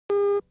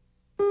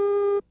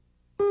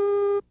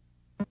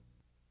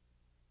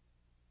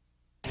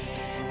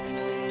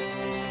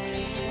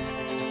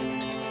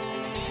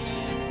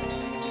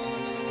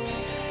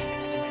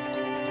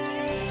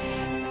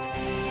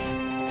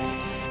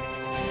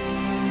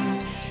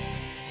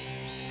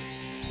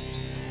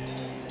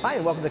Hi,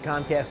 and welcome to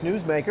Comcast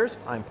Newsmakers.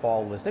 I'm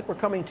Paul Lisnick. We're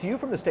coming to you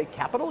from the state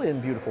capitol in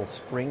beautiful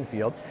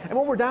Springfield. And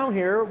when we're down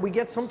here, we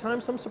get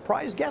sometimes some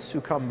surprise guests who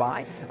come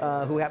by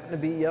who happen to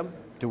be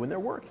doing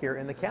their work here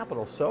in the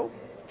capitol. So,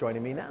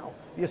 joining me now,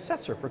 the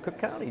assessor for Cook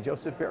County,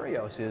 Joseph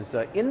Berrios, is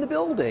in the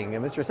building.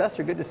 And Mr.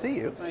 Assessor, good to see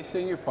you. Nice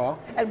seeing you, Paul.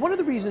 And one of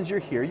the reasons you're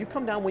here, you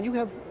come down when you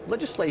have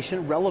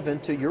legislation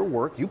relevant to your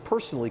work. You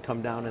personally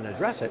come down and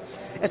address it.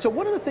 And so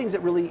one of the things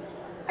that really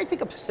I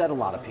think upset a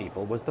lot of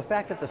people was the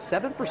fact that the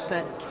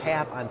 7%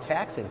 cap on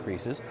tax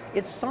increases,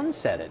 it's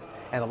sunsetted.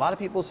 And a lot of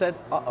people said,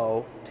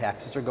 uh-oh,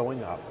 taxes are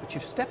going up. But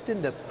you've stepped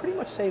in to pretty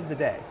much save the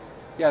day.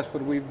 Yes,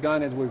 what we've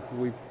done is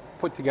we've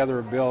put together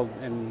a bill,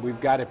 and we've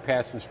got it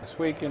passed this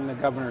week, and the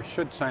governor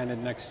should sign it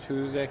next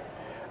Tuesday.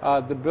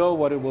 The bill,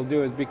 what it will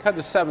do is, because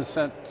the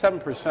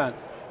 7%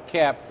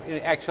 cap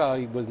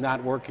actually was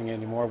not working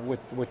anymore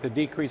with the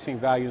decreasing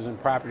values in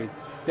property,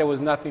 there was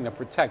nothing to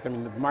protect. I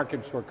mean, the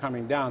markets were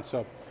coming down,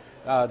 so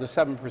the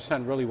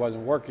 7% really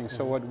wasn't working.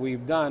 So what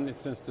we've done,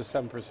 since the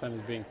 7%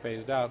 is being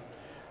phased out,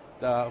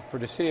 for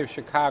the city of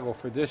Chicago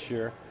for this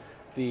year,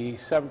 the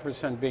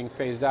 7% being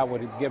phased out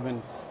would have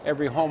given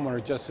every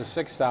homeowner just a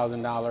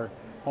 $6,000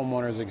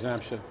 homeowner's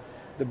exemption.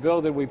 The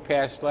bill that we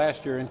passed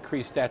last year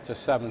increased that to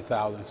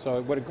 $7,000. So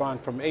it would have gone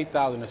from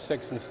 $8,000 to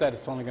 $6,000. Instead,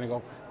 it's only going to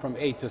go from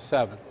 $8,000 to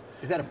 $7,000.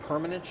 Is that a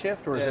permanent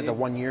shift, or is it the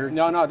 1 year?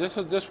 No,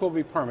 this will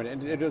be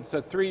permanent. It's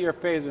a 3-year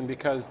phase-in,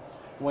 because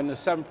when the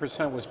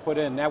 7% was put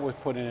in, that was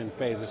put in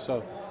phases.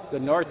 So the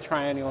North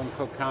Triennial in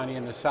Cook County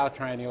and the South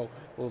Triennial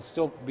will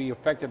still be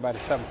affected by the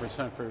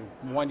 7% for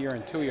 1 year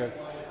and 2 years,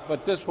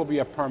 but this will be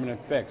a permanent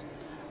fix.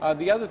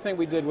 The other thing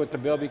we did with the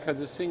bill, because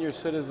the senior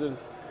citizen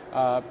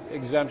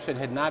exemption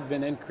had not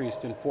been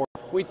increased in 4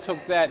 years, we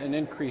took that and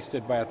increased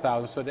it by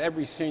 $1,000, so that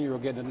every senior will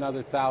get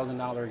another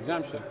 $1,000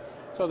 exemption.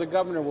 So the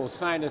governor will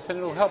sign this, and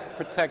it'll help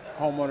protect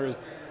homeowners,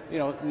 you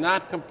know,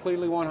 not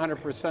completely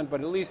 100%,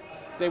 but at least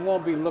they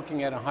won't be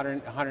looking at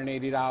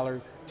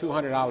 $180,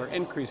 $200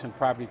 increase in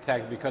property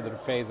tax because of the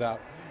phase out.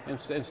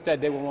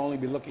 Instead, they will only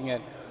be looking at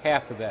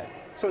half of that.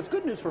 So it's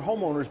good news for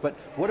homeowners, but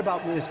what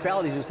about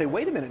municipalities who say,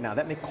 wait a minute now,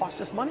 that may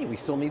cost us money, we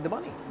still need the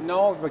money?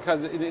 No,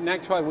 because in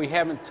actuality, we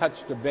haven't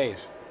touched the base.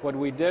 What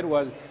we did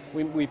was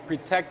we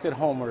protected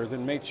homeowners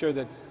and made sure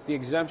that the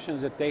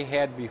exemptions that they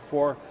had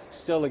before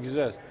still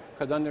exist.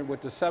 Because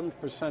with the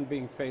 7%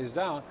 being phased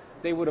out,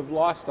 they would have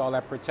lost all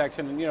that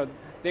protection, and, you know,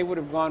 they would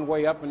have gone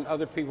way up and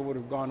other people would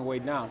have gone way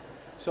down.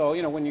 So,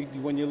 you know, when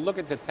you look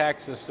at the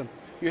tax system,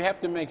 you have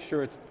to make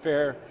sure it's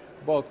fair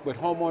both with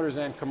homeowners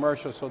and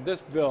commercial. So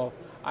this bill,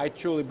 I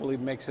truly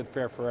believe, makes it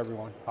fair for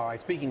everyone. All right,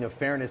 speaking of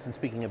fairness and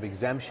speaking of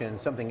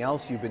exemptions, something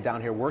else you've been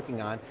down here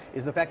working on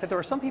is the fact that there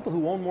are some people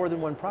who own more than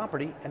one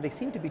property, and they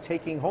seem to be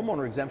taking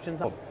homeowner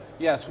exemptions up.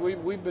 Yes,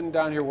 we've been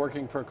down here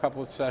working for a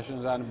couple of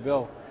sessions on a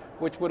bill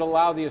which would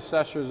allow the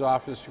assessor's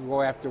office to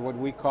go after what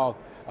we call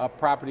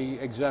property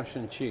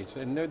exemption cheats.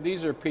 And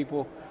these are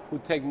people who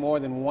take more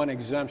than one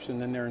exemption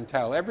than they're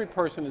entitled. Every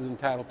person is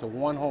entitled to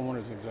one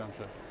homeowner's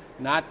exemption,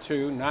 not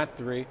 2, not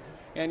 3.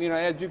 And, you know,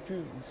 as you've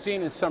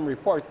seen in some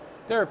reports,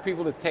 there are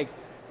people that take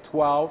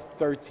 12,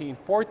 13,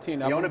 14 of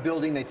them. They own a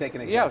building, they take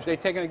an exemption. Yeah, they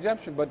take an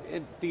exemption. But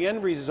the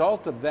end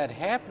result of that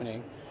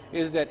happening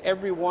is that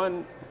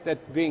everyone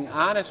that, being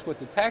honest with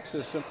the tax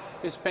system,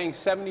 is paying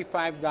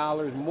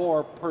 $75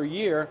 more per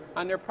year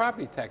on their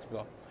property tax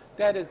bill.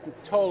 That is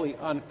totally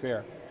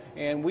unfair.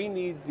 And we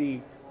need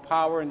the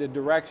power and the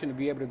direction to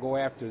be able to go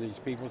after these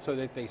people so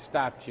that they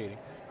stop cheating.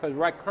 Because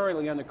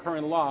currently, under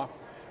current law,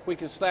 we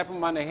can slap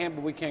them on the hand,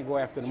 but we can't go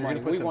after the money.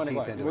 We're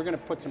going to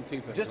put some teeth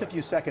into it. Just a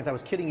few seconds. I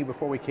was kidding you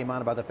before we came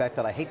on about the fact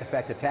that I hate the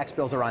fact that tax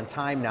bills are on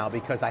time now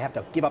because I have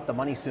to give up the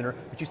money sooner,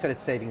 but you said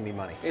it's saving me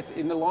money.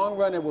 In the long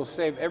run, it will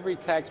save every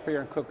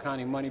taxpayer in Cook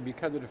County money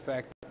because of the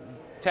fact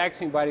that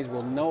taxing bodies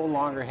will no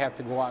longer have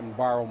to go out and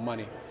borrow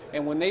money.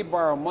 And when they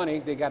borrow money,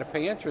 they got to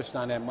pay interest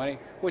on that money,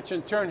 which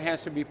in turn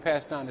has to be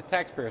passed on to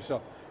taxpayers.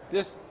 So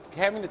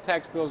having the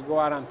tax bills go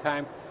out on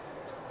time,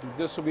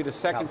 this will be the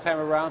second time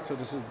around, so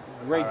this is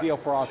a great deal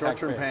for all taxpayers.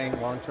 Short-term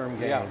pain, long-term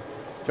gain. Yeah.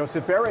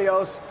 Joseph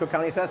Berrios, Cook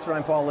County Assessor.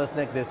 I'm Paul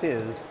Lisnick. This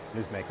is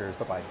Newsmakers.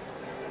 Bye-bye.